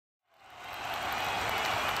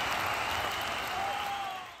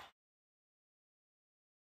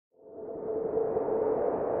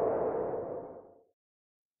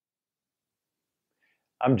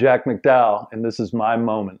I'm Jack McDowell, and this is my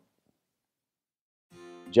moment.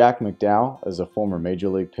 Jack McDowell is a former Major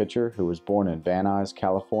League pitcher who was born in Van Nuys,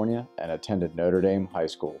 California, and attended Notre Dame High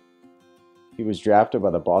School. He was drafted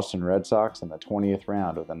by the Boston Red Sox in the 20th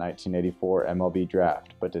round of the 1984 MLB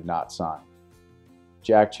Draft, but did not sign.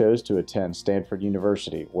 Jack chose to attend Stanford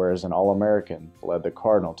University, where as an All-American led the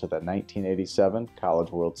Cardinal to the 1987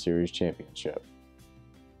 College World Series championship.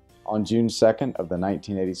 On June 2nd of the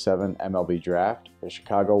 1987 MLB Draft, the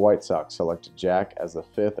Chicago White Sox selected Jack as the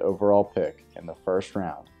 5th overall pick in the first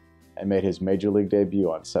round and made his Major League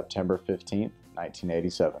debut on September 15,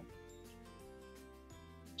 1987.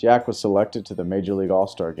 Jack was selected to the Major League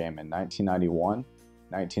All-Star Game in 1991,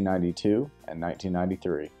 1992, and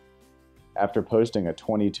 1993. After posting a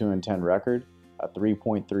 22-10 record, a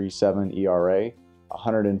 3.37 ERA,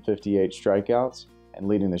 158 strikeouts, and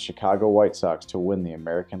leading the Chicago White Sox to win the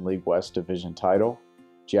American League West Division title,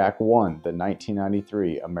 Jack won the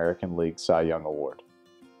 1993 American League Cy Young Award.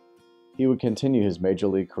 He would continue his Major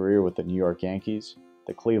League career with the New York Yankees,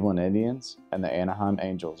 the Cleveland Indians, and the Anaheim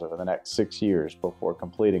Angels over the next 6 years before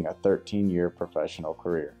completing a 13-year professional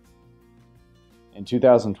career. In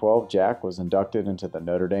 2012, Jack was inducted into the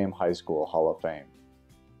Notre Dame High School Hall of Fame.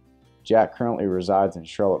 Jack currently resides in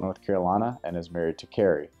Charlotte, North Carolina, and is married to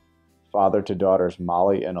Carrie, father to daughters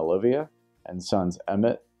Molly and Olivia, and sons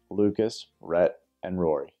Emmett, Lucas, Rhett, and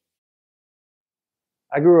Rory.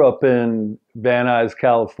 I grew up in Van Nuys,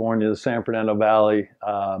 California, the San Fernando Valley,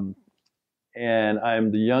 and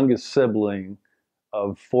I'm the youngest sibling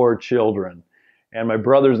of 4 children. And my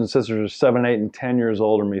brothers and sisters are 7, 8, and 10 years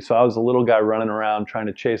older than me. So I was a little guy running around trying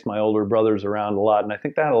to chase my older brothers around a lot. And I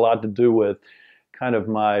think that had a lot to do with kind of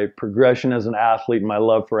my progression as an athlete and my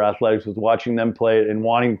love for athletics, was watching them play and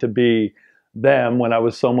wanting to be them when I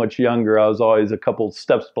was so much younger. I was always a couple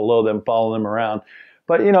steps below them, following them around.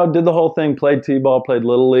 But, you know, did the whole thing, played t-ball, played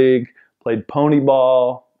Little League, played pony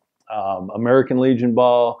ball, American Legion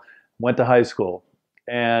ball, went to high school.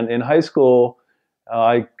 And in high school,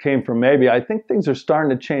 I came from I think things are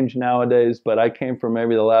starting to change nowadays, but I came from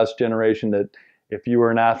maybe the last generation that if you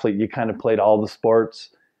were an athlete, you kind of played all the sports.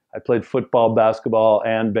 I played football, basketball,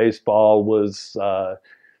 and baseball, was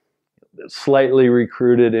slightly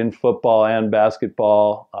recruited in football and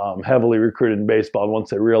basketball, heavily recruited in baseball.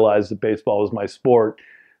 Once I realized that baseball was my sport,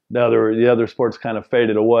 the other sports kind of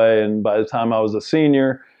faded away. And by the time I was a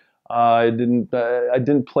senior, I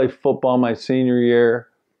didn't play football my senior year.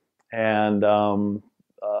 And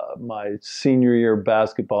my senior year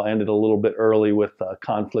basketball ended a little bit early with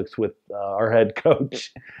conflicts with our head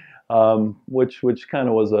coach, which kind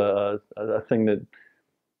of was a thing that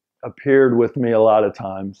appeared with me a lot of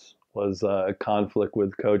times, was a conflict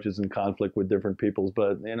with coaches and conflict with different peoples.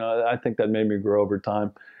 But, you know, I think that made me grow over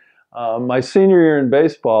time. My senior year in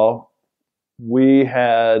baseball, we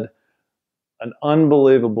had an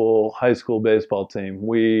unbelievable high school baseball team.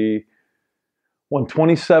 We won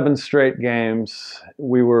 27 straight games.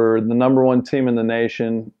 We were the #1 team in the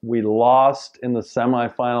nation. We lost in the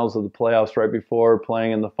semifinals of the playoffs right before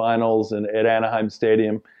playing in the finals at Anaheim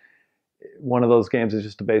Stadium. One of those games is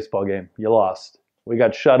just a baseball game. You lost. We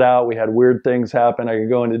got shut out. We had weird things happen. I could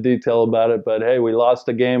go into detail about it, but hey, we lost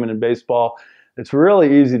a game, and in baseball, it's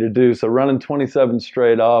really easy to do. So running 27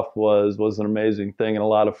 straight off was an amazing thing and a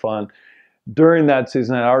lot of fun. During that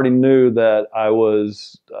season, I already knew that I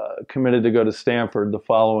was committed to go to Stanford the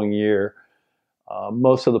following year.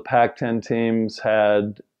 Most of the Pac-10 teams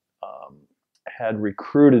had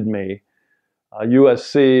recruited me.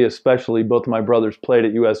 USC, especially, both of my brothers played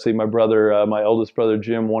at USC. My oldest brother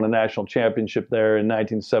Jim, won a national championship there in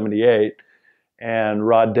 1978, and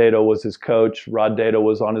Rod Dato was his coach. Rod Dato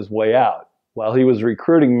was on his way out. While he was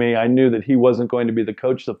recruiting me, I knew that he wasn't going to be the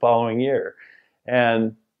coach the following year.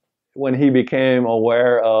 And when he became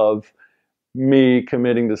aware of me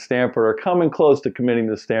committing to Stanford, or coming close to committing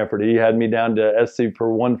to Stanford, he had me down to SC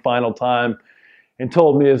for one final time and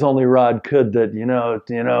told me, as only Rod could, that, you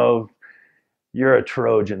know, you're a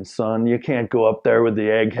Trojan, son. You can't go up there with the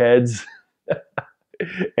eggheads.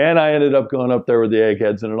 And I ended up going up there with the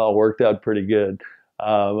eggheads, and it all worked out pretty good.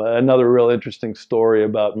 Another real interesting story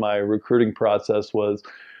about my recruiting process was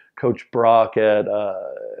Coach Brock at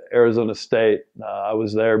Arizona State. I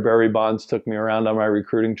was there. Barry Bonds took me around on my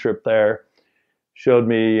recruiting trip there, showed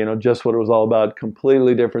me, you know, just what it was all about.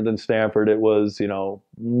 Completely different than Stanford. It was, you know,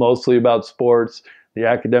 mostly about sports. The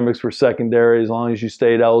academics were secondary as long as you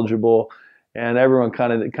stayed eligible, and everyone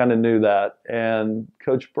kind of knew that. And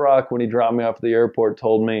Coach Brock, when he dropped me off at the airport,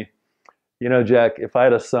 told me, you know, Jack, if I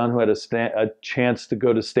had a son who had a chance to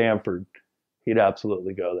go to Stanford, he'd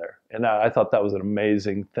absolutely go there. And I thought that was an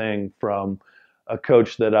amazing thing from a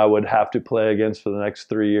coach that I would have to play against for the next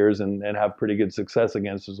 3 years and have pretty good success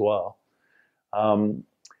against as well. Um,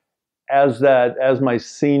 as my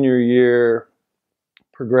senior year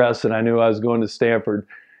progressed and I knew I was going to Stanford,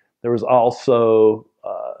 there was also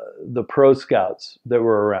the pro scouts that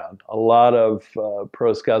were around. A lot of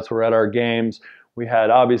pro scouts were at our games. We had,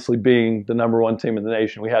 obviously being the #1 team in the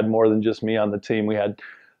nation, we had more than just me on the team. We had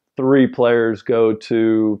 3 players go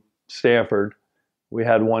to Stanford. We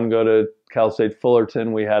had one go to Cal State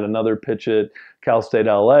Fullerton. We had another pitch at Cal State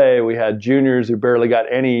LA. We had juniors who barely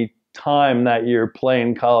got any time that year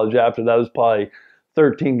playing college after. That was probably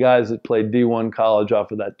 13 guys that played D1 college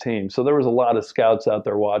off of that team. So there was a lot of scouts out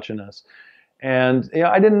there watching us. And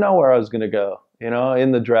I didn't know where I was going to go,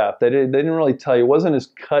 in the draft. They didn't really tell you. It wasn't as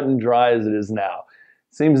cut and dry as it is now.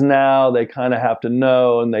 It seems now they kind of have to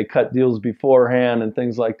know, and they cut deals beforehand and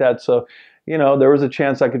things like that. So, there was a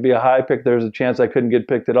chance I could be a high pick. There was a chance I couldn't get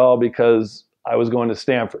picked at all because I was going to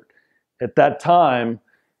Stanford. At that time,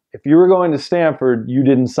 if you were going to Stanford, you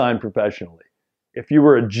didn't sign professionally. If you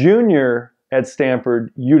were a junior at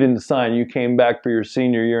Stanford, you didn't sign. You came back for your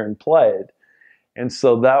senior year and played. And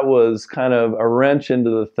so that was kind of a wrench into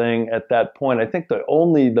the thing at that point. I think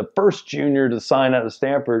the first junior to sign out of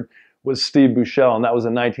Stanford was Steve Buechele, and that was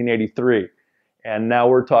in 1983. And now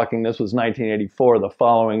we're talking, this was 1984, the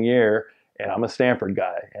following year, and I'm a Stanford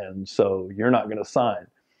guy, and so you're not going to sign.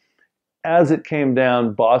 As it came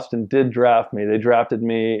down, Boston did draft me. They drafted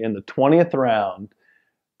me in the 20th round,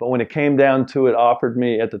 but when it came down to it, offered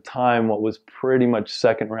me at the time what was pretty much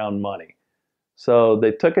second round money. So they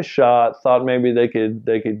took a shot, thought maybe they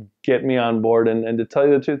could get me on board, and to tell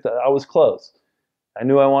you the truth, I was close. I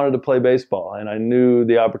knew I wanted to play baseball, and I knew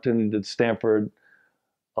the opportunity that Stanford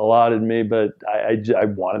allotted me, but I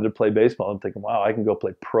wanted to play baseball. I'm thinking, wow, I can go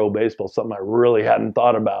play pro baseball, something I really hadn't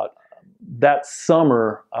thought about. That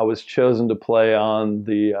summer, I was chosen to play on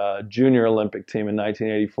the Junior Olympic team in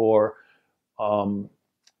 1984,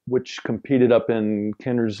 which competed up in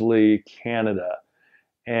Kindersley, Canada.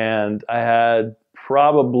 And I had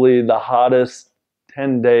probably the hottest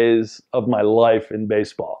 10 days of my life in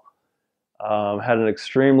baseball. Had an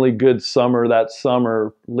extremely good summer that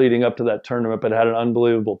summer leading up to that tournament, but had an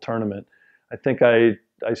unbelievable tournament. I think I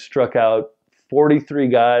struck out 43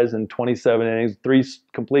 guys in 27 innings, 3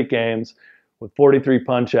 complete games with 43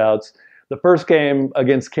 punch-outs. The first game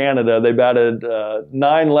against Canada, they batted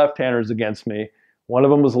 9 left-handers against me. One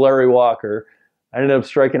of them was Larry Walker. I ended up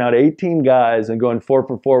striking out 18 guys and going 4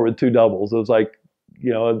 for 4 with 2 doubles. It was like,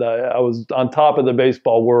 I was on top of the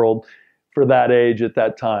baseball world for that age at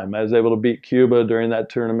that time. I was able to beat Cuba during that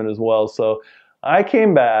tournament as well. So I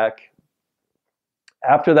came back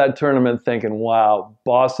after that tournament thinking, wow,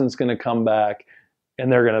 Boston's going to come back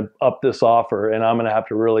and they're going to up this offer and I'm going to have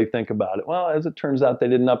to really think about it. Well, as it turns out, they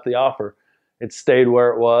didn't up the offer. It stayed where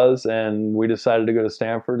it was, and we decided to go to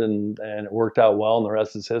Stanford, and it worked out well, and the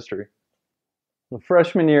rest is history. The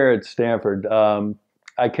freshman year at Stanford,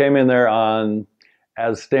 I came in there on,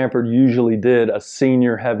 as Stanford usually did, a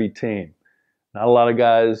senior-heavy team. Not a lot of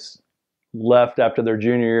guys left after their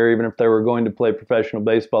junior year, even if they were going to play professional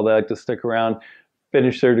baseball. They like to stick around,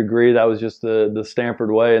 finish their degree. That was just the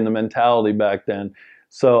Stanford way and the mentality back then.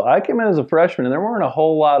 So I came in as a freshman, and there weren't a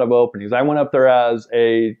whole lot of openings. I went up there as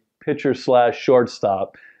a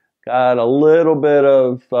pitcher/shortstop. Got a little bit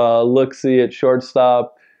of look-see at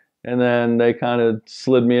shortstop, and then they kind of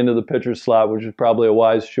slid me into the pitcher slot, which was probably a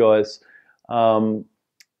wise choice.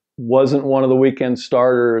 Wasn't one of the weekend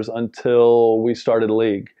starters until we started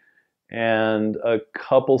league. And a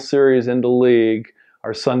couple series into league,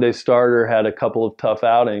 our Sunday starter had a couple of tough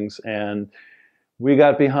outings, and we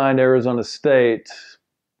got behind Arizona State,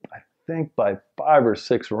 I think by 5 or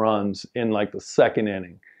 6 runs in like the second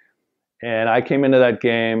inning. And I came into that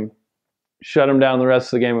game, shut them down the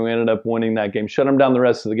rest of the game, and we ended up winning that game. Shut them down the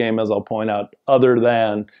rest of the game, as I'll point out, other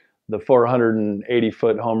than the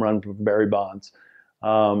 480-foot home run from Barry Bonds.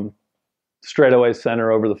 Straightaway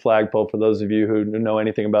center over the flagpole, for those of you who know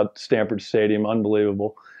anything about Stanford Stadium,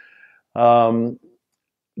 unbelievable. That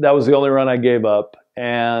was the only run I gave up,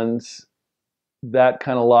 and that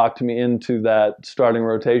kind of locked me into that starting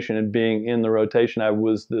rotation and being in the rotation. I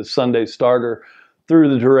was the Sunday starter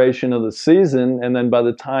through the duration of the season, and then by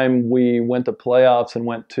the time we went to playoffs and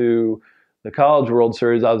went to the College World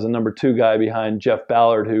Series, I was the number 2 guy behind Jeff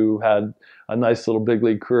Ballard, who had a nice little big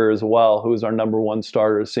league career as well, who was our number 1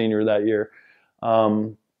 starter, senior that year.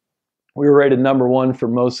 We were rated number 1 for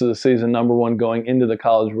most of the season, number 1 going into the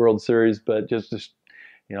College World Series, but just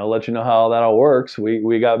let you know how that all works.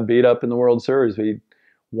 We got beat up in the World Series. We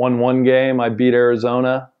won 1 game. I beat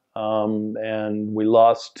Arizona, and we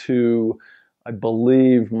lost to I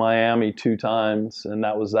believe, Miami 2 times, and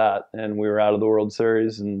that was that. And we were out of the World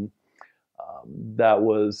Series, and that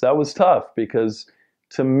was tough because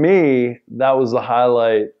to me that was the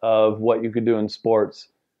highlight of what you could do in sports.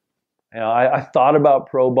 I thought about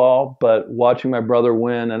pro ball, but watching my brother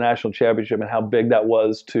win a national championship and how big that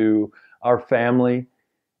was to our family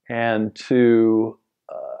and to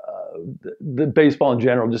the baseball in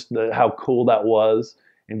general, just how cool that was,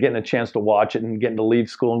 and getting a chance to watch it and getting to leave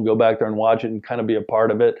school and go back there and watch it and kind of be a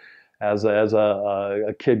part of it as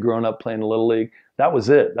a kid growing up playing Little League. That was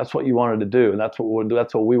it. That's what you wanted to do, and that's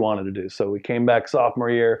what we wanted to do. So we came back sophomore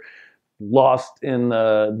year, lost in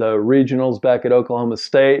the regionals back at Oklahoma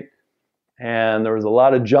State, and there was a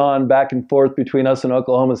lot of John back and forth between us and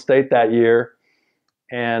Oklahoma State that year.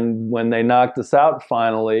 And when they knocked us out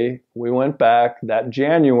finally, we went back that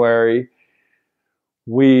January.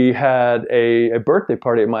 We had a birthday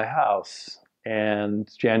party at my house, and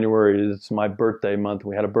January is my birthday month.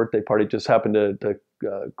 We had a birthday party. It just happened to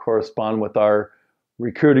correspond with our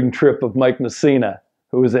recruiting trip of Mike Messina,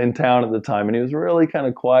 who was in town at the time. And he was really kind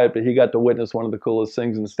of quiet, but he got to witness one of the coolest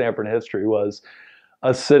things in Stanford history, was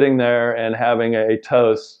us sitting there and having a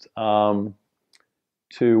toast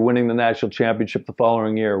to winning the national championship the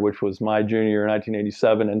following year, which was my junior year in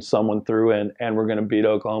 1987, and someone threw in, and we're going to beat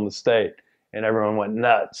Oklahoma State. And everyone went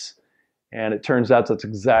nuts. And it turns out that's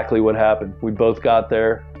exactly what happened. We both got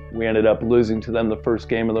there. We ended up losing to them the first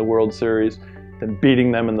game of the World Series, then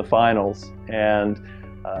beating them in the finals. And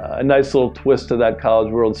a nice little twist to that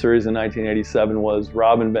College World Series in 1987 was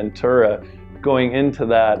Robin Ventura, going into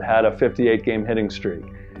that, had a 58-game hitting streak.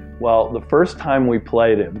 Well, the first time we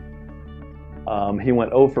played him, he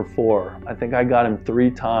went 0 for 4. I think I got him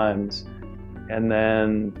 3 times. And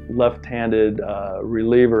then left-handed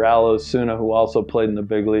reliever Al Osuna, who also played in the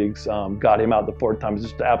big leagues, got him out the 4th time.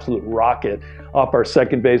 Just an absolute rocket off our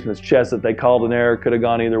second baseman's chest that they called an error. Could have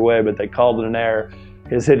gone either way, but they called it an error.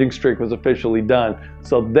 His hitting streak was officially done.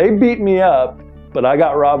 So they beat me up, but I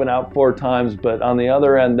got Robin out 4 times. But on the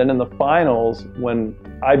other end, then in the finals, when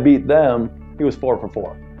I beat them, he was 4 for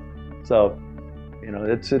 4. So,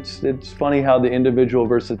 it's funny how the individual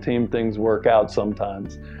versus team things work out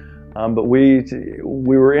sometimes. But we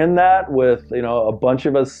were in that with a bunch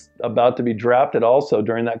of us about to be drafted also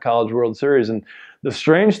during that College World Series. And the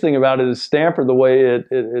strange thing about it is Stanford, the way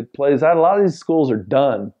it plays out, a lot of these schools are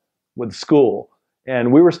done with school,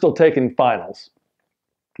 and we were still taking finals.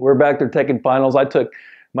 We're back there taking finals. I took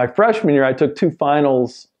my freshman year. I took 2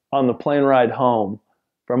 finals on the plane ride home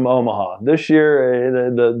from Omaha. This year,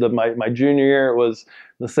 my junior year, it was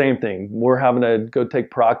the same thing. We're having to go take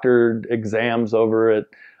proctored exams over at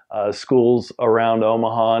schools around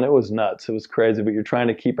Omaha, and it was nuts. It was crazy, but you're trying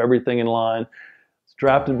to keep everything in line. I was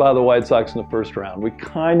drafted by the White Sox in the first round. We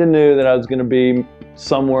kind of knew that I was going to be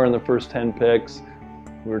somewhere in the first 10 picks.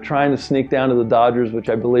 We were trying to sneak down to the Dodgers, which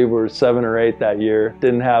I believe were 7 or 8 that year.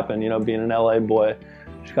 Didn't happen, being an LA boy.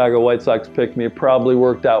 Chicago White Sox picked me. It probably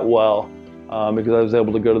worked out well because I was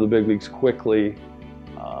able to go to the big leagues quickly,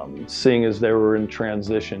 seeing as they were in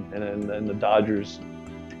transition. And the Dodgers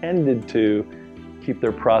tended to keep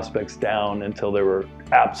their prospects down until they were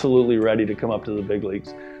absolutely ready to come up to the big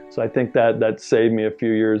leagues. So I think that saved me a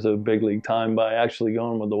few years of big league time by actually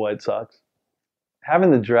going with the White Sox.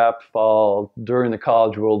 Having the draft fall during the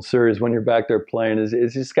College World Series when you're back there playing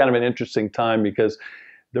is just kind of an interesting time, because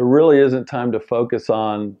there really isn't time to focus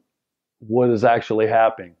on what is actually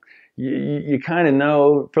happening. You kind of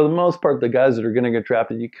know, for the most part, the guys that are going to get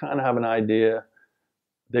drafted, you kind of have an idea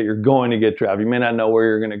that you're going to get drafted. You may not know where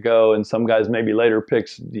you're going to go, and some guys maybe later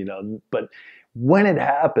picks, but when it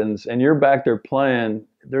happens and you're back there playing,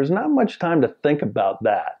 there's not much time to think about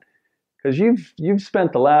that, because you've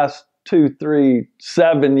spent the last 2, 3,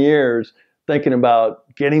 7 years thinking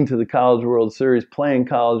about getting to the College World Series, playing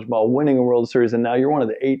college ball, winning a World Series, and now you're one of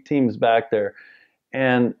the 8 teams back there,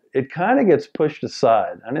 and it kind of gets pushed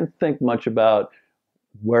aside. I didn't think much about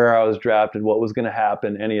where I was drafted, what was going to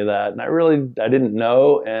happen, any of that. And I didn't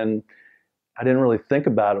know, and I didn't really think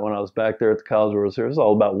about it when I was back there at the College World Series. It was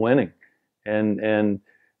all about winning. And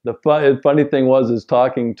the funny thing is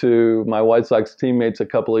talking to my White Sox teammates a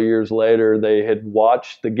couple of years later, they had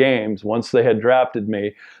watched the games. Once they had drafted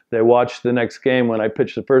me, they watched the next game when I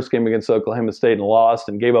pitched the first game against Oklahoma State and lost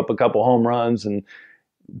and gave up a couple home runs and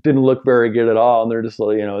didn't look very good at all. And they're just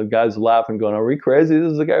like, guys laughing, going, "Are we crazy?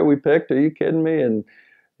 This is the guy we picked. Are you kidding me?" And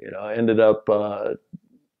I ended up 4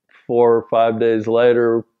 or 5 days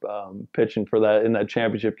later pitching for that in that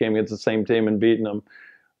championship game against the same team and beating them.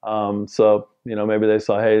 So maybe they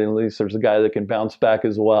saw, hey, at least there's a guy that can bounce back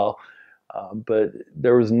as well. But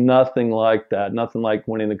there was nothing like that, nothing like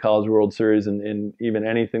winning the College World Series and even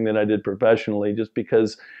anything that I did professionally, just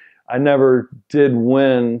because I never did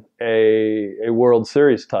win a World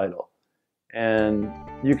Series title. And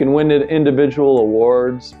you can win individual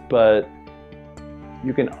awards, but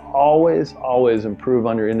you can always improve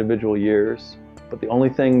on your individual years. But the only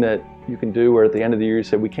thing that you can do where at the end of the year you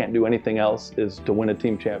say we can't do anything else is to win a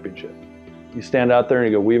team championship. You stand out there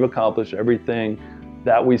and you go, we've accomplished everything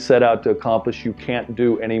that we set out to accomplish. You can't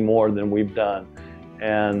do any more than we've done.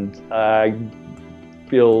 And I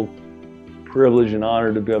feel privileged and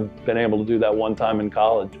honored to have been able to do that one time in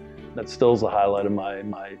college. That still is the highlight of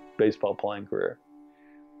my baseball playing career.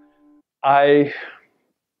 I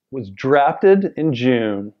was drafted in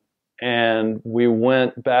June, and we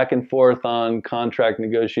went back and forth on contract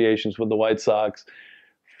negotiations with the White Sox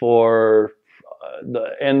for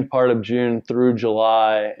the end part of June through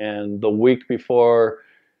July. And the week before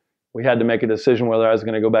we had to make a decision whether I was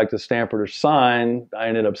going to go back to Stanford or sign, I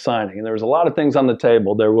ended up signing. And there was a lot of things on the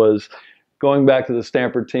table. There was going back to the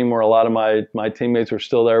Stanford team where a lot of my teammates were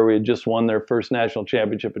still there. We had just won their first national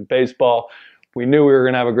championship in baseball. We knew we were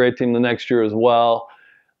going to have a great team the next year as well.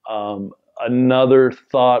 Another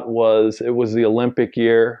thought was it was the Olympic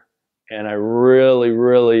year, and I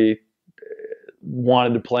really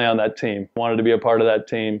wanted to play on that team, wanted to be a part of that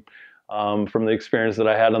team, from the experience that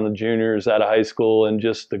I had on the juniors out of high school and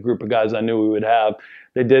just the group of guys I knew we would have.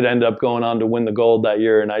 They did end up going on to win the gold that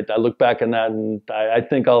year, and I look back on that and I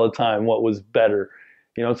think all the time, what was better?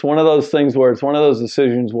 You know, it's one of those things where it's one of those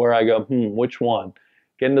decisions where I go, which one?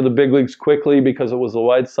 Get into the big leagues quickly because it was the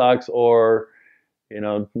White Sox, or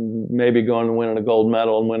maybe going and winning a gold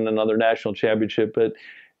medal and winning another national championship. But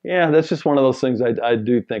yeah, that's just one of those things I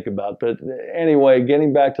do think about. But anyway,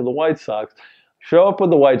 getting back to the White Sox, show up with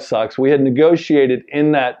the White Sox. We had negotiated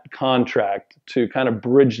in that contract to kind of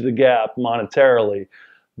bridge the gap monetarily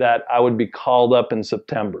that I would be called up in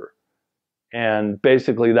September. And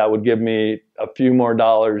basically that would give me a few more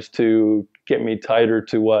dollars to get me tighter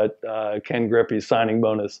to what Ken Griffey's signing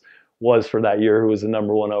bonus was for that year, who was the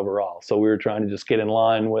 #1 overall. So we were trying to just get in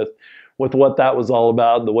line with what that was all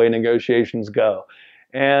about, the way negotiations go.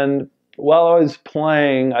 And while I was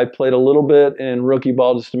playing, I played a little bit in rookie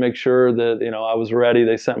ball just to make sure that I was ready.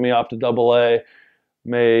 They sent me off to AA,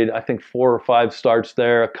 made I think 4 or 5 starts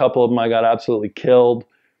there. A couple of them I got absolutely killed.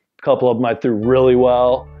 A couple of them I threw really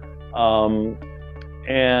well.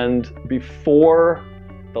 And before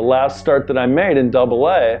the last start that I made in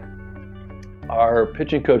AA, our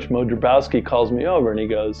pitching coach, Mo Drabowski, calls me over and he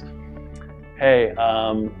goes, hey,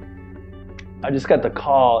 I just got the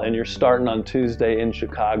call and you're starting on Tuesday in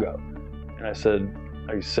Chicago. And I said,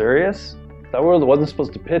 are you serious? I wasn't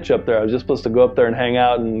supposed to pitch up there. I was just supposed to go up there and hang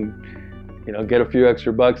out and get a few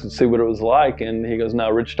extra bucks and see what it was like. And he goes, no,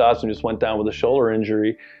 Rich Dawson just went down with a shoulder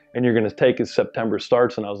injury and you're going to take his September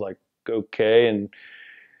starts. And I was like, okay. And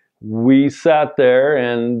we sat there,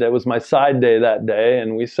 and it was my side day that day,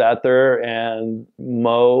 and we sat there, and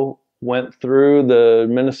Mo went through the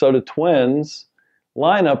Minnesota Twins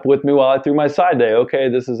lineup with me while I threw my side day. Okay,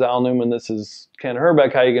 this is Al Newman, this is Ken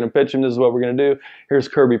Herbeck, how are you going to pitch him, this is what we're going to do, here's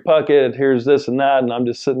Kirby Puckett, here's this and that, and I'm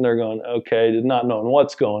just sitting there going, okay, not knowing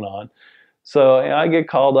what's going on. So I get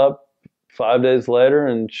called up 5 days later,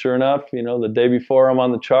 and sure enough, the day before I'm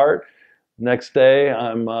on the chart, next day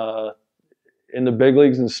I'm in the big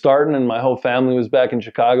leagues and starting, and my whole family was back in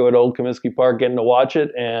Chicago at Old Comiskey Park getting to watch it,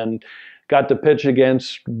 and got to pitch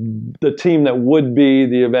against the team that would be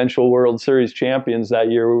the eventual World Series champions that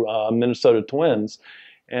year, Minnesota Twins.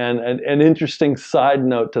 And an interesting side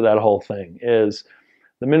note to that whole thing is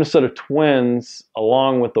the Minnesota Twins,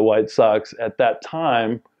 along with the White Sox at that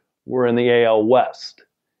time, were in the AL West.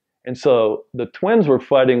 And so the Twins were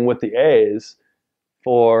fighting with the A's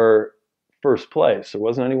for first place. There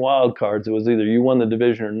wasn't any wild cards. It was either you won the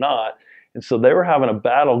division or not. And so they were having a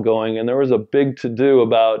battle going, and there was a big to-do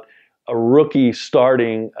about a rookie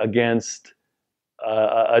starting against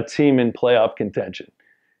a team in playoff contention.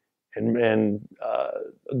 And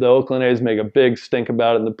the Oakland A's make a big stink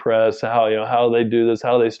about it in the press, how they do this,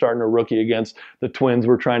 how they starting a rookie against the Twins.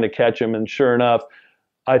 We're trying to catch him, and sure enough,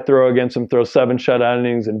 I throw against them, throw 7 shutout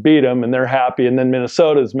innings and beat them, and they're happy. And then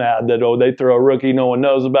Minnesota's mad that, they throw a rookie, no one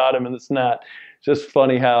knows about him, and it's not. Just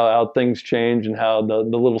funny how things change and how the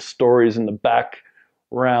little stories in the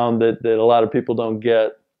background that a lot of people don't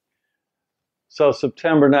get. So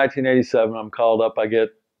September 1987, I'm called up. I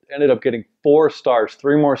ended up getting 4 starts,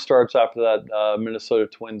 3 more starts after that Minnesota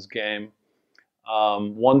Twins game.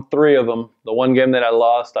 Won 3 of them. The one game that I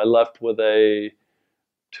lost, I left with a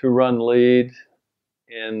 2-run lead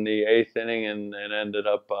in the 8th inning and ended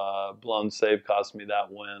up blown save, cost me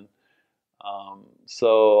that win. So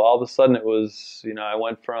all of a sudden it was, I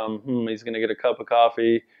went from, he's going to get a cup of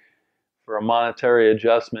coffee for a monetary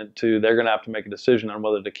adjustment to they're going to have to make a decision on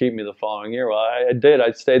whether to keep me the following year. Well, I did.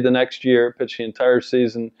 I stayed the next year, pitched the entire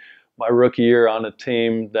season, my rookie year on a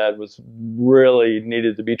team that was really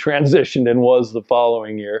needed to be transitioned and was the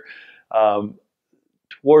following year.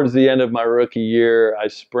 Towards the end of my rookie year, I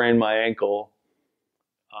sprained my ankle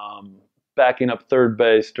backing up third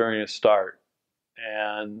base during a start.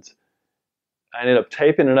 And I ended up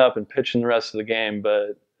taping it up and pitching the rest of the game,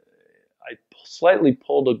 but I slightly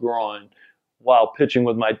pulled a groin while pitching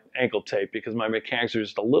with my ankle tape because my mechanics were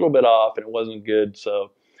just a little bit off and it wasn't good.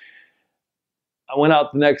 So I went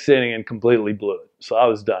out the next inning and completely blew it. So I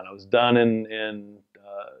was done. I was done in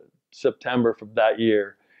September from that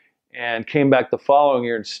year, and came back the following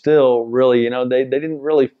year and still really, they didn't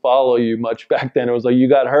really follow you much back then. It was like you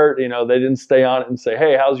got hurt, they didn't stay on it and say,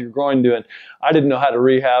 hey, how's your groin doing? I didn't know how to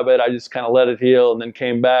rehab it. I just kind of let it heal and then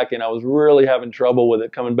came back, and I was really having trouble with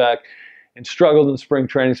it coming back and struggled in spring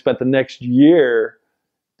training, spent the next year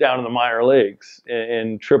down in the minor leagues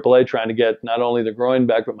in AAA trying to get not only the groin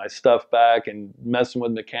back, but my stuff back and messing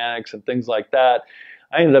with mechanics and things like that.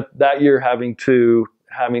 I ended up that year having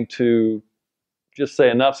to just say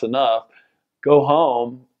enough's enough, go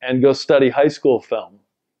home and go study high school film.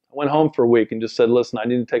 I went home for a week and just said, listen, I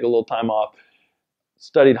need to take a little time off.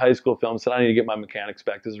 Studied high school film, said I need to get my mechanics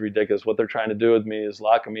back. This is ridiculous. What they're trying to do with me is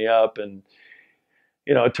locking me up. And,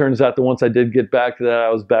 it turns out that once I did get back to that, I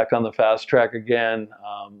was back on the fast track again.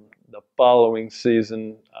 The following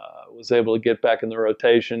season, was able to get back in the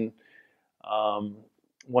rotation.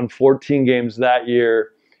 Won 14 games that year.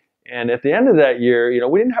 And at the end of that year,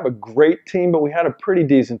 we didn't have a great team, but we had a pretty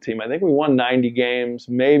decent team. I think we won 90 games.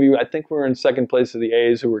 Maybe, I think we were in second place of the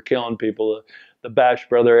A's, who were killing people, the Bash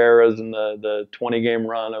Brother eras and the 20-game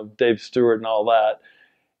run of Dave Stewart and all that.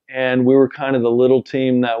 And we were kind of the little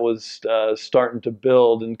team that was starting to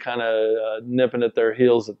build and kind of nipping at their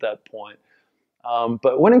heels at that point.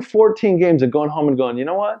 But winning 14 games and going home and going, you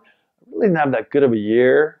know what? I really didn't have that good of a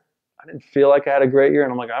year. I didn't feel like I had a great year.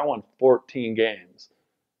 And I'm like, I won 14 games.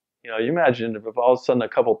 You imagine if all of a sudden a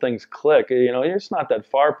couple things click, you're just not that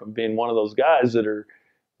far from being one of those guys that are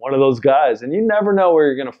one of those guys. And you never know where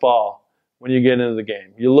you're going to fall when you get into the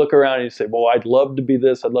game. You look around and you say, well, I'd love to be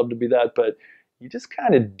this, I'd love to be that. But you just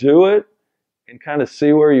kind of do it and kind of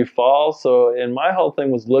see where you fall. So, and my whole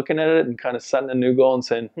thing was looking at it and kind of setting a new goal and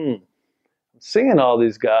saying, I'm seeing all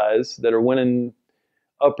these guys that are winning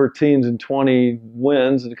upper teens and 20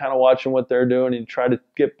 wins and kind of watching what they're doing and try to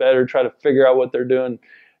get better, try to figure out what they're doing.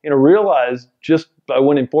 Realize just by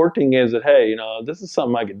winning 14 games that, hey, this is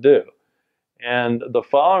something I could do. And the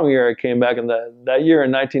following year I came back, and that year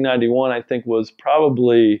in 1991, I think was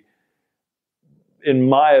probably, in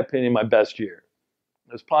my opinion, my best year.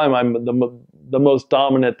 It was probably the most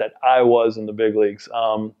dominant that I was in the big leagues.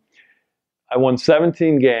 I won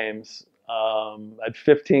 17 games. I had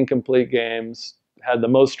 15 complete games, had the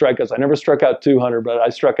most strikeouts. I never struck out 200, but I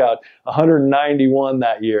struck out 191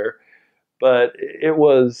 that year. But it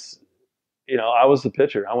was, I was the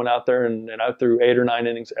pitcher. I went out there and I threw 8 or 9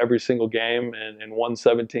 innings every single game and won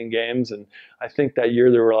 17 games. And I think that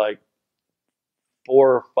year there were like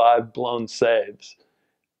 4 or 5 blown saves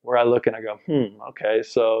where I look and I go, okay,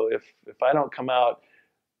 so if I don't come out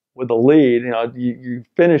with a lead, you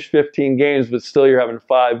finish 15 games, but still you're having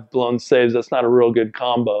 5 blown saves. That's not a real good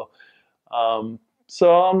combo.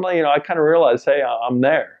 So I'm like, I kind of realized, hey, I'm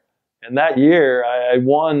there. And that year I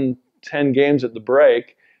won 10 games at the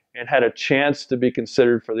break and had a chance to be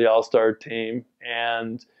considered for the All-Star team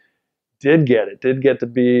and did get to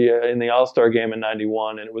be in the All-Star game in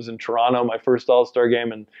 91. And it was in Toronto, my first All-Star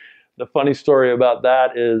game. And the funny story about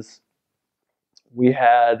that is we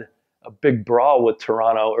had a big brawl with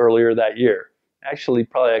Toronto earlier that year, actually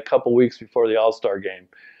probably a couple weeks before the All-Star game.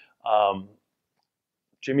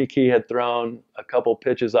 Jimmy Key had thrown a couple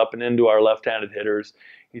pitches up and into our left-handed hitters.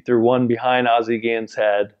 He threw one behind Ozzie Guillen's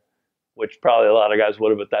head, which probably a lot of guys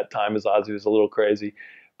would have at that time, as Ozzie was a little crazy.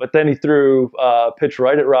 But then he threw a pitch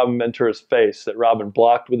right at Robin Ventura's face that Robin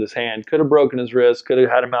blocked with his hand. Could have broken his wrist, could have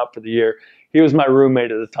had him out for the year. He was my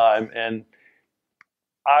roommate at the time, and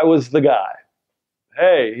I was the guy.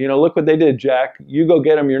 Hey, look what they did, Jack. You go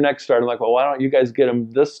get him your next start. I'm like, well, why don't you guys get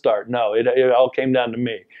him this start? No, it all came down to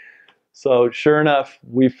me. So sure enough,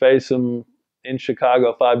 we face him in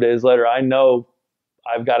Chicago 5 days later. I know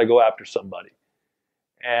I've got to go after somebody.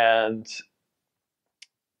 And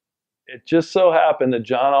it just so happened that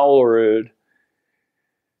John Olerud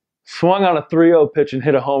swung on a 3-0 pitch and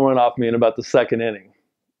hit a home run off me in about the second inning.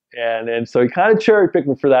 And so he kind of cherry picked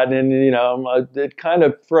me for that, and it kind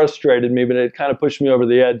of frustrated me, but it kind of pushed me over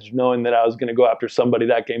the edge, knowing that I was going to go after somebody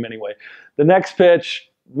that game anyway. The next pitch,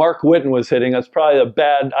 Mark Whitten was hitting. That's probably a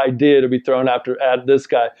bad idea to be thrown at this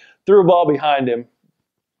guy. Threw a ball behind him,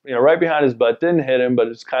 right behind his butt. Didn't hit him, but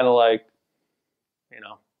it's kind of like,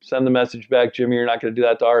 send the message back, Jimmy. You're not going to do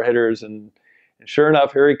that to our hitters. And sure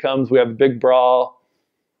enough, here he comes. We have a big brawl.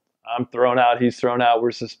 I'm thrown out, he's thrown out,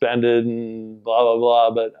 we're suspended, and blah, blah,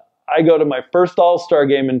 blah. But I go to my first All-Star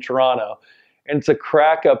game in Toronto, and it's a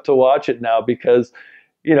crack up to watch it now because,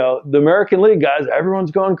 the American League guys,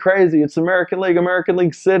 everyone's going crazy. It's American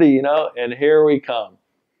League City, and here we come.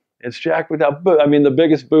 It's Jack McDowell. Boo. I mean, the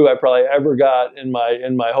biggest boo I probably ever got in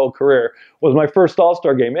my whole career was my first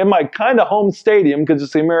All-Star game in my kind of home stadium because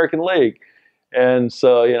it's the American League. And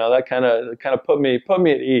so, that kind of put me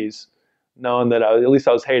at ease, knowing that at least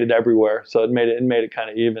I was hated everywhere. So it made it kind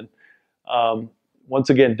of even. Once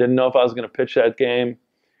again, didn't know if I was going to pitch that game.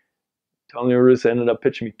 Tony La Russa ended up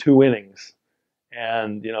pitching me 2 innings.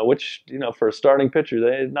 And, which, for a starting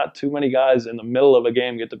pitcher, not too many guys in the middle of a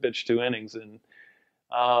game get to pitch 2 innings. And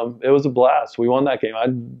it was a blast. We won that game. I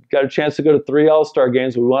got a chance to go to 3 All-Star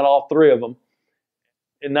games. We won all 3 of them.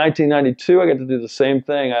 In 1992, I got to do the same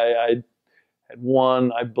thing. I had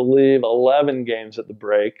won, I believe, 11 games at the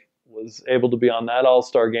break. Was able to be on that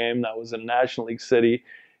All-Star game. That was in National League City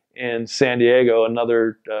in San Diego.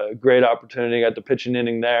 Another great opportunity. Got to pitch an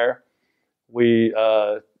inning there. We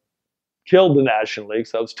killed the National League,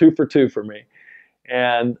 so that was 2 for 2 for me.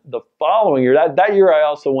 And the following year, that year I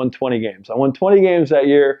also won 20 games. I won 20 games that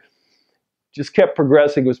year, just kept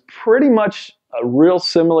progressing. It was pretty much a real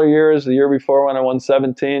similar year as the year before when I won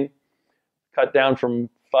 17. Cut down from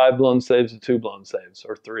 5 blown saves to 2 blown saves,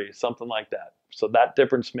 or 3, something like that. So that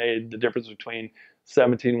difference made the difference between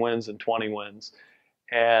 17 wins and 20 wins.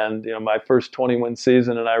 And, my first 20-win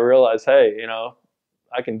season, and I realized, hey,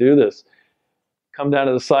 I can do this. Come down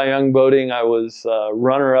to the Cy Young voting, I was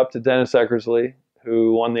runner-up to Dennis Eckersley,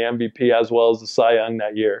 who won the MVP as well as the Cy Young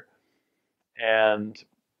that year. And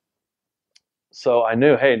so I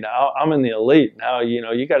knew, hey, now I'm in the elite. Now,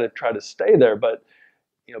 you got to try to stay there. But,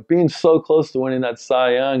 being so close to winning that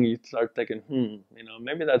Cy Young, you start thinking,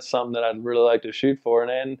 maybe that's something that I'd really like to shoot for.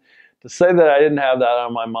 And to say that I didn't have that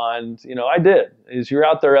on my mind, I did. You're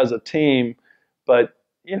out there as a team, but,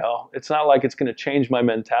 it's not like it's going to change my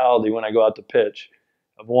mentality when I go out to pitch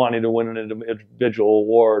of wanting to win an individual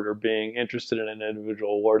award or being interested in an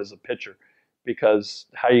individual award as a pitcher. Because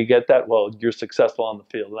how you get that? Well, you're successful on the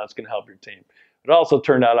field, and that's going to help your team. It also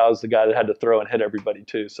turned out I was the guy that had to throw and hit everybody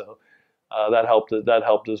too, so that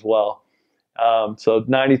helped as well. So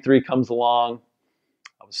 93 comes along.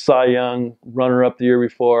 I was Cy Young, runner-up the year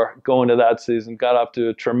before, going to that season. Got off to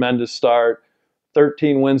a tremendous start.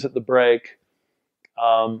 13 wins at the break.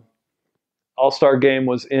 All-Star game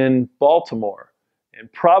was in Baltimore,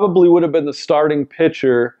 and probably would have been the starting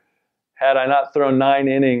pitcher had I not thrown 9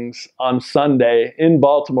 innings on Sunday in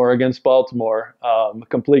Baltimore against Baltimore, a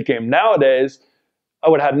complete game. Nowadays, I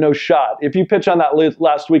would have had no shot. If you pitch on that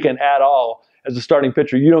last weekend at all as a starting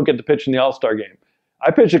pitcher, you don't get to pitch in the All-Star game. I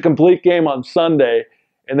pitched a complete game on Sunday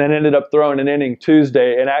and then ended up throwing an inning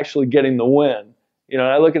Tuesday and actually getting the win. And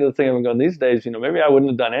I look at the thing and I'm going, these days, maybe I wouldn't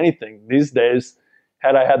have done anything these days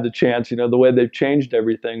had I had the chance, the way they've changed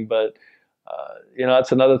everything. But,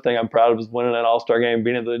 that's another thing I'm proud of is winning an All-Star game.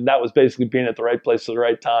 That was basically being at the right place at the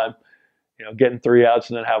right time, getting 3 outs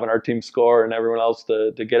and then having our team score and everyone else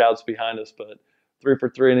to get outs behind us. But 3 for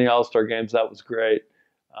 3 in the All-Star games, that was great.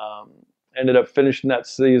 Ended up finishing that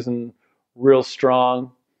season real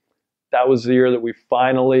strong. That was the year that we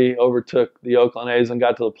finally overtook the Oakland A's and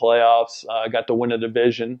got to the playoffs, got to win a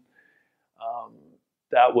division.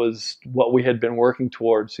 That was what we had been working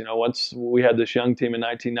towards. Once we had this young team in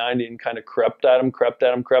 1990 and kind of crept at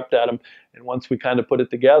them. And once we kind of put it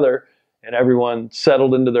together and everyone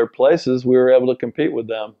settled into their places, we were able to compete with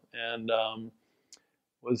them. And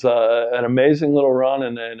was an amazing little run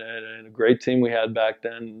and a great team we had back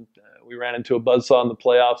then. We ran into a buzzsaw in the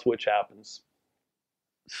playoffs, which happens.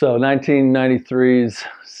 So 1993's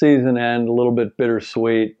season end, a little bit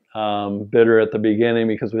bittersweet. Bitter at the beginning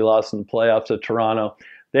because we lost in the playoffs at Toronto.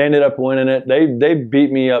 They ended up winning it. They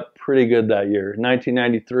beat me up pretty good that year.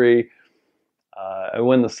 1993, I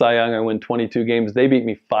win the Cy Young. I win 22 games. They beat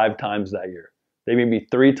me 5 times that year. They beat me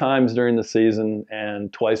 3 times during the season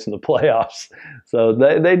and twice in the playoffs. So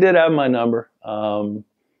they did have my number.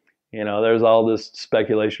 There's all this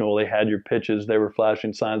speculation. Well, they had your pitches. They were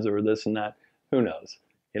flashing signs. They were this and that. Who knows?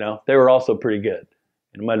 They were also pretty good.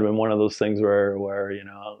 It might have been one of those things where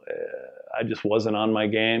I just wasn't on my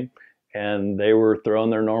game, and they were throwing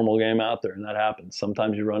their normal game out there, and that happens.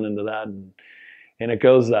 Sometimes you run into that, and it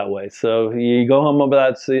goes that way. So you go home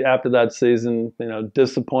after that season,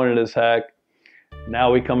 disappointed as heck.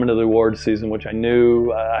 Now we come into the award season, which I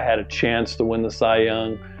knew I had a chance to win the Cy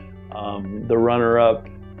Young. The runner-up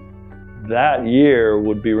that year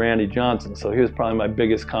would be Randy Johnson, so he was probably my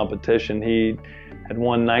biggest competition. He had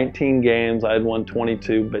won 19 games, I had won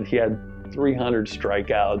 22, but he had 300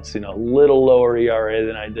 strikeouts, a little lower ERA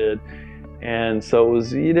than I did. And so it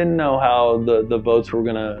was, you didn't know how the votes were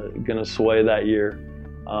gonna sway that year.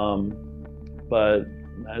 But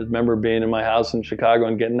I remember being in my house in Chicago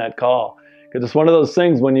and getting that call. Because it's one of those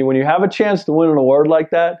things, when you have a chance to win an award like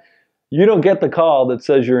that, you don't get the call that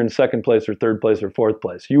says you're in second place or third place or fourth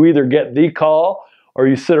place. You either get the call or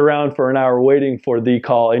you sit around for an hour waiting for the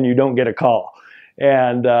call and you don't get a call.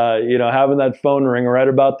 And, having that phone ring right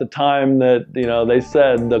about the time that, they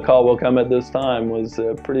said the call will come at this time was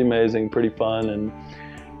pretty amazing, pretty fun. And,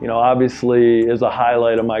 obviously is a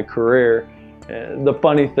highlight of my career. The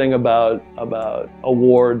funny thing about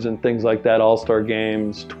awards and things like that, all-star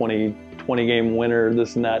games, 20 game winner,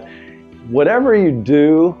 this and that, whatever you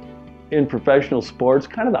do in professional sports,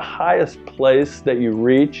 kind of the highest place that you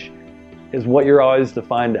reach is what you're always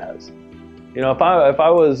defined as. If I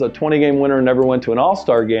was a 20 game winner and never went to an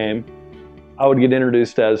all-star game, I would get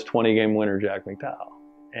introduced as 20 game winner Jack McDowell.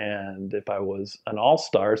 And if I was an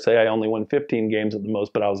all-star, say I only won 15 games at the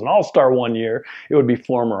most, but I was an all-star one year, it would be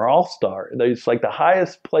former all-star. It's like the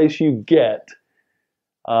highest place you get,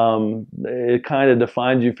 it kind of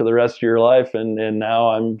defines you for the rest of your life. And now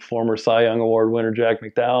I'm former Cy Young Award winner Jack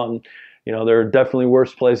McDowell. And, there are definitely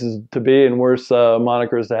worse places to be and worse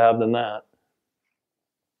monikers to have than that.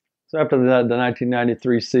 So after the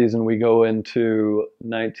 1993 season, we go into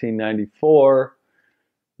 1994.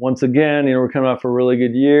 Once again, we're coming off a really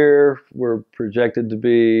good year. We're projected to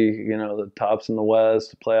be, the tops in the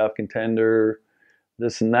West, a playoff contender,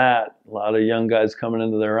 this and that. A lot of young guys coming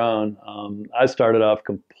into their own. I started off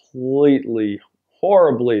completely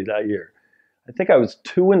horribly that year. I think I was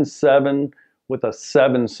 2-7 with a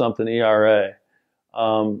 7-something ERA.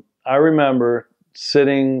 I remember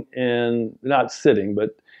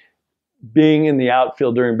but being in the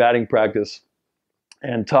outfield during batting practice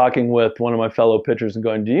and talking with one of my fellow pitchers and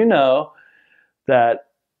going, do you know that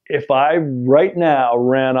if I right now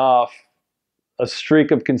ran off a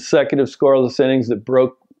streak of consecutive scoreless innings that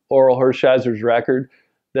broke Oral Hershiser's record,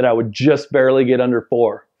 that I would just barely get under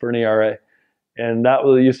 4 for an ERA? And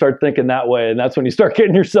you start thinking that way, and that's when you start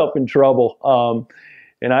getting yourself in trouble.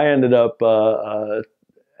 And I ended up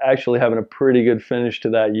actually having a pretty good finish to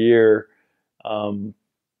that year. I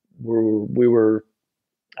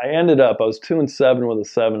was 2-7 with a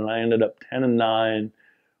 7, and I ended up 10-9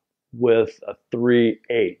 with a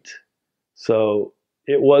 3.8. So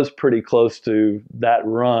it was pretty close to that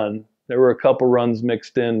run. There were a couple runs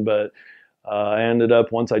mixed in, but I ended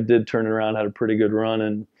up, once I did turn it around, had a pretty good run.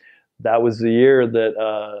 And that was the year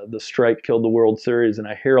that the strike killed the World Series. And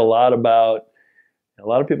I hear a lot of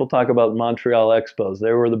people talk about Montreal Expos.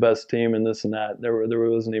 They were the best team and this and that. There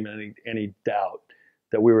wasn't even any doubt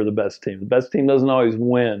that we were the best team. The best team doesn't always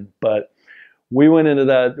win, but we went into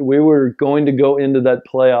that. We were going to go into that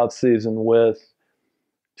playoff season with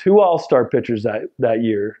 2 all-star pitchers that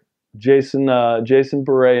year, Jason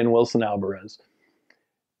Beret and Wilson Alvarez.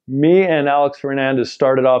 Me and Alex Fernandez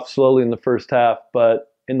started off slowly in the first half,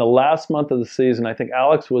 but in the last month of the season, I think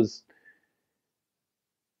Alex was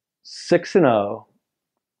 6-0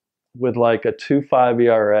 with like a 2.5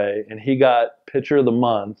 ERA, and he got pitcher of the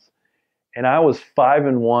month. And I was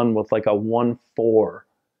 5-1 with like a 1.4.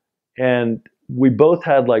 And we both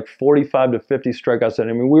had like 45 to 50 strikeouts. I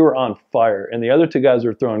mean, we were on fire. And the other 2 guys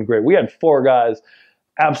were throwing great. We had 4 guys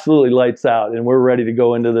absolutely lights out. And we're ready to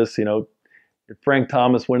go into this, Frank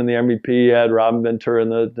Thomas winning the MVP. He had Robin Ventura in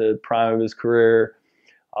the prime of his career.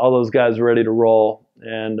 All those guys were ready to roll.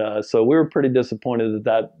 And so we were pretty disappointed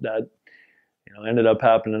that ended up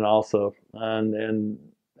happening also. And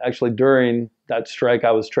actually during that strike,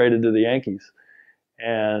 I was traded to the Yankees.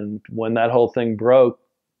 And when that whole thing broke,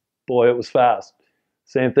 boy, it was fast.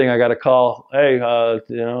 Same thing, I got a call, hey,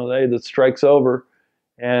 the strike's over,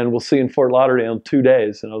 and we'll see you in Fort Lauderdale in 2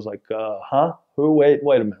 days. And I was like, huh? Who? Wait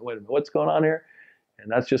a minute, what's going on here? And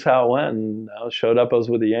that's just how it went. And I showed up, I was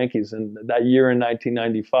with the Yankees. And that year in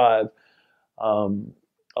 1995,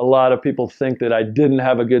 a lot of people think that I didn't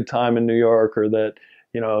have a good time in New York, or that,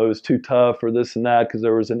 it was too tough, or this and that, because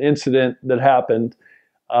there was an incident that happened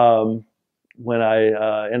when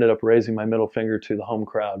I ended up raising my middle finger to the home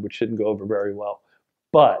crowd, which didn't go over very well.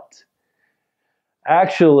 But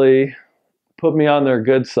actually put me on their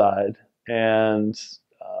good side. And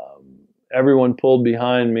everyone pulled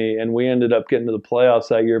behind me, and we ended up getting to the playoffs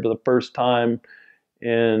that year for the first time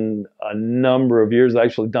in a number of years.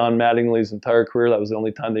 Actually, Don Mattingly's entire career, that was the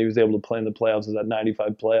only time that he was able to play in the playoffs, was that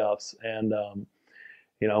 '95 playoffs. And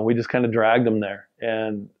we just kind of dragged them there.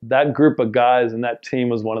 And that group of guys and that team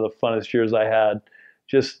was one of the funnest years I had.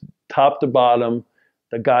 Just top to bottom,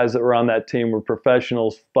 the guys that were on that team were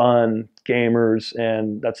professionals, fun, gamers,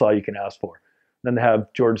 and that's all you can ask for. Then to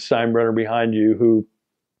have George Steinbrenner behind you, who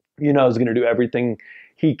is going to do everything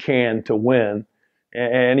he can to win.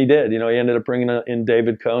 And he did. He ended up bringing in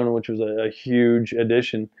David Cohn, which was a huge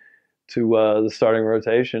addition to the starting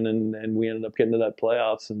rotation, and we ended up getting to that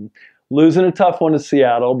playoffs and losing a tough one to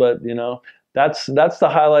Seattle. But that's the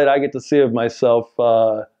highlight I get to see of myself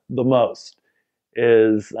the most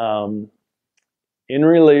is in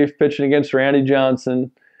relief, pitching against Randy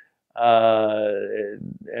Johnson,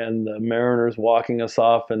 and the Mariners walking us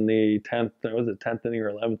off in the 10th, was it 10th inning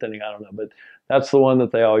or 11th inning? I don't know, but that's the one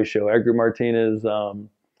that they always show. Edgar Martinez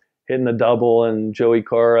hitting the double, and Joey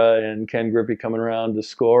Cora and Ken Griffey coming around to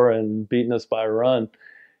score and beating us by a run.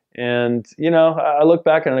 And I look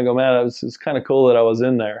back and I go, man, it's kind of cool that I was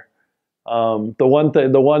in there. The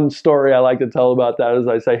one story I like to tell about that is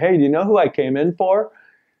I say, hey, do you know who I came in for?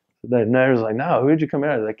 The Niners like, no, who did you come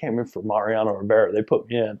in? I came in for Mariano Rivera. They put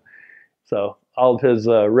me in. So all of his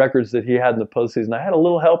records that he had in the postseason, I had a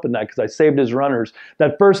little help in that because I saved his runners.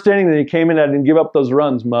 That first inning that he came in, I didn't give up those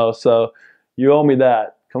runs, Mo. So you owe me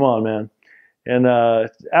that. Come on, man. And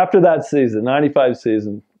after that season, '95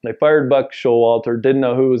 season, they fired Buck Showalter. Didn't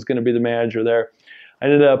know who was going to be the manager there. I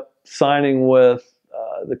ended up signing with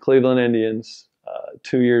the Cleveland Indians,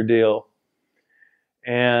 2-year deal,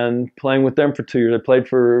 and playing with them for 2 years. I played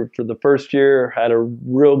for the first year, had a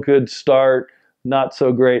real good start, not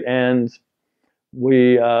so great end.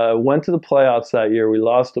 We went to the playoffs that year. We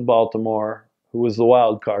lost to Baltimore, who was the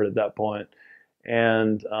wild card at that point.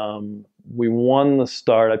 And we won the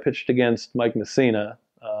start. I pitched against Mike Messina,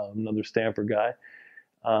 another Stanford guy.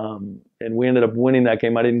 And we ended up winning that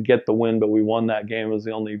game. I didn't get the win, but we won that game. It was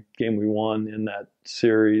the only game we won in that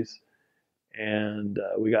series. And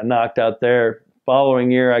we got knocked out there.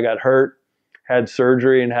 Following year, I got hurt, had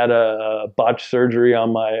surgery, and had a botched surgery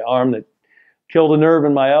on my arm that killed a nerve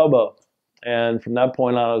in my elbow. And from that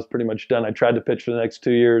point on, I was pretty much done. I tried to pitch for the next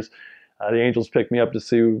 2 years. The Angels picked me up to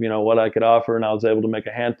see, what I could offer, and I was able to make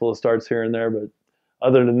a handful of starts here and there. But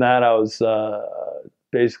other than that, I was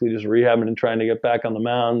basically just rehabbing and trying to get back on the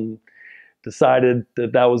mound. And decided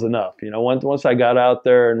that was enough. Once I got out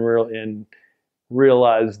there and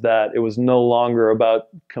realized that it was no longer about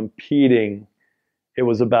competing, it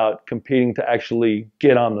was about competing to actually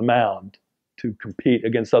get on the mound to compete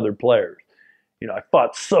against other players. I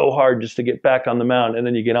fought so hard just to get back on the mound, and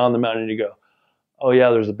then you get on the mound and you go, oh yeah,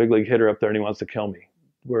 there's a big league hitter up there and he wants to kill me.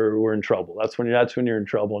 We're in trouble. That's when you're in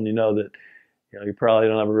trouble, and you know that you probably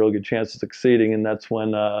don't have a real good chance of succeeding. And that's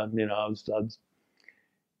when I was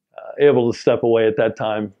able to step away at that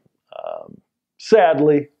time,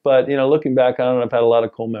 sadly. But looking back on it, I've had a lot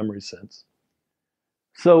of cool memories since.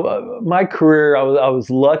 So my career, I was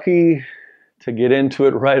lucky to get into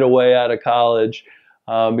it right away out of college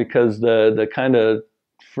because the kind of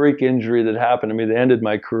freak injury that happened to me that ended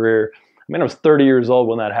my career. I was 30 years old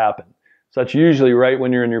when that happened. So that's usually right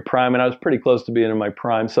when you're in your prime, and I was pretty close to being in my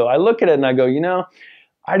prime. So I look at it and I go,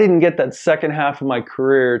 I didn't get that second half of my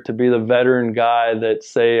career to be the veteran guy that,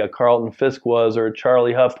 say, a Carlton Fisk was, or a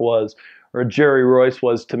Charlie Huff was, or a Jerry Royce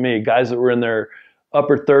was to me. Guys that were in their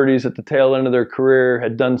upper 30s at the tail end of their career,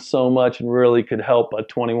 had done so much and really could help a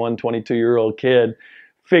 21, 22-year-old kid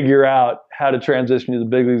figure out how to transition to the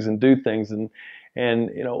big leagues and do things. And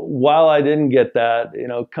while I didn't get that,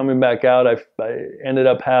 coming back out, I ended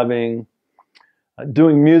up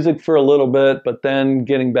doing music for a little bit, but then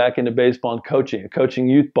getting back into baseball and coaching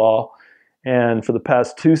youth ball. And for the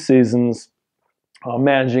past 2 seasons,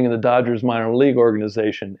 managing in the Dodgers minor league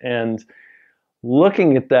organization. And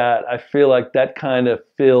looking at that, I feel like that kind of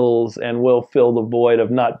fills and will fill the void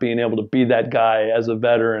of not being able to be that guy as a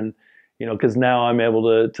veteran, because now I'm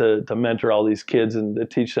able to mentor all these kids and to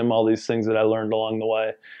teach them all these things that I learned along the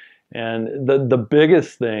way. And the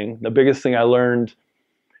biggest thing I learned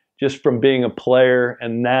just from being a player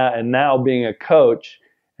and now being a coach,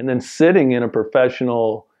 and then sitting in a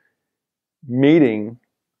professional meeting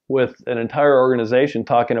with an entire organization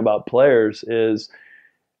talking about players is,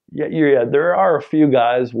 there are a few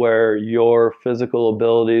guys where your physical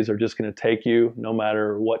abilities are just going to take you, no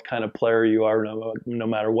matter what kind of player you are, no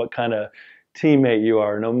matter what kind of teammate you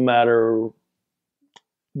are, no matter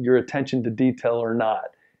your attention to detail or not.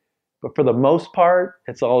 But for the most part,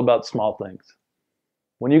 it's all about small things.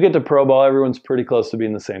 When you get to pro ball, everyone's pretty close to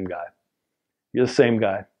being the same guy. you're the same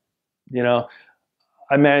guy. You know,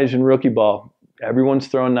 I managed in rookie ball. Everyone's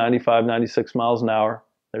throwing 95, 96 miles an hour.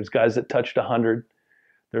 There's guys that touched 100.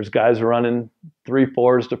 There's guys running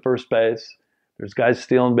 3-4s to first base. There's guys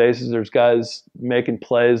stealing bases. There's guys making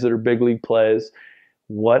plays that are big league plays.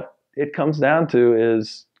 What it comes down to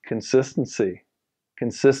is consistency.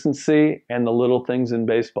 Consistency and the little things in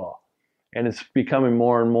baseball. And it's becoming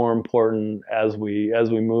more and more important as we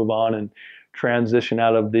move on and transition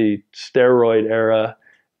out of the steroid era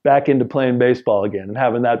back into playing baseball again and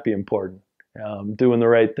having that be important. Doing the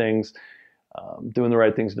right things,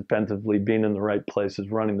 defensively, being in the right places,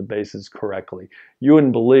 running the bases correctly. You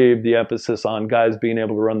wouldn't believe the emphasis on guys being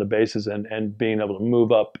able to run the bases and being able to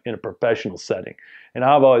move up in a professional setting. And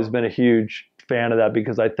I've always been a huge fan of that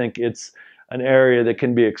because I think it's an area that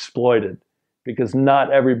can be exploited because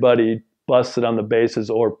not everybody busts it on the bases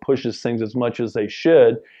or pushes things as much as they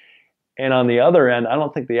should. And on the other end, I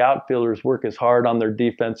don't think the outfielders work as hard on their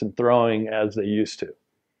defense and throwing as they used to.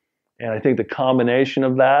 And I think the combination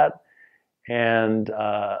of that and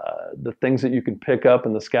the things that you can pick up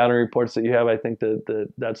and the scouting reports that you have, I think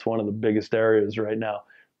that's one of the biggest areas right now.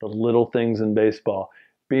 The little things in baseball.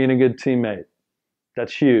 Being a good teammate.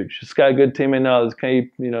 That's huge. This guy a good teammate? No,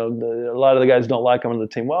 a lot of the guys don't like him on the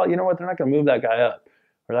team. Well, you know what? They're not going to move that guy up.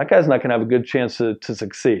 Or that guy's not going to have a good chance to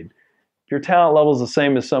succeed. If your talent level is the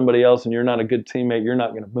same as somebody else and you're not a good teammate, you're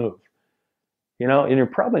not going to move. And you're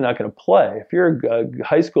probably not going to play. If you're a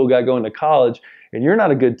high school guy going to college and you're not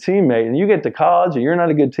a good teammate and you get to college and you're not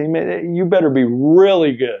a good teammate, you better be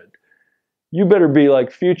really good. You better be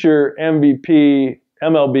like future MVP,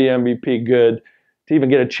 MLB MVP good to even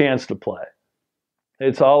get a chance to play.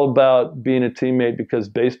 It's all about being a teammate because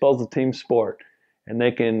baseball's a team sport and they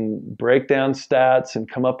can break down stats and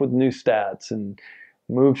come up with new stats and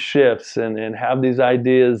move shifts and have these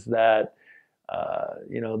ideas that,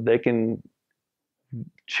 they can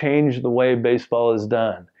change the way baseball is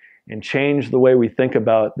done and change the way we think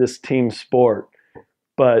about this team sport.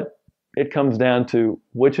 But it comes down to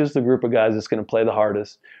which is the group of guys that's going to play the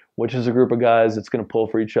hardest, which is a group of guys that's going to pull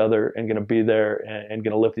for each other and going to be there and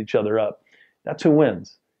going to lift each other up. That's who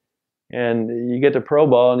wins. And you get to pro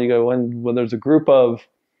ball and you go, when there's a group of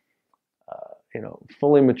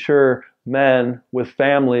fully mature men with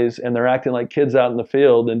families and they're acting like kids out in the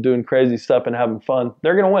field and doing crazy stuff and having fun,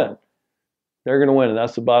 they're going to win. They're going to win, and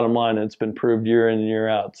that's the bottom line, and it's been proved year in and year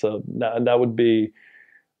out. So that would be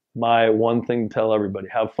my one thing to tell everybody.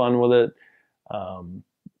 Have fun with it.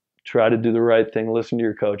 Try to do the right thing. Listen to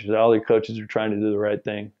your coaches. All your coaches are trying to do the right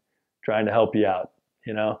thing, trying to help you out.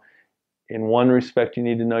 In one respect, you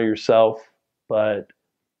need to know yourself, but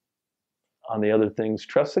on the other things,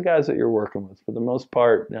 trust the guys that you're working with. For the most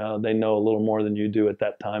part, they know a little more than you do at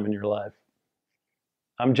that time in your life.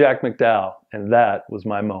 I'm Jack McDowell, and that was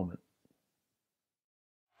my moment.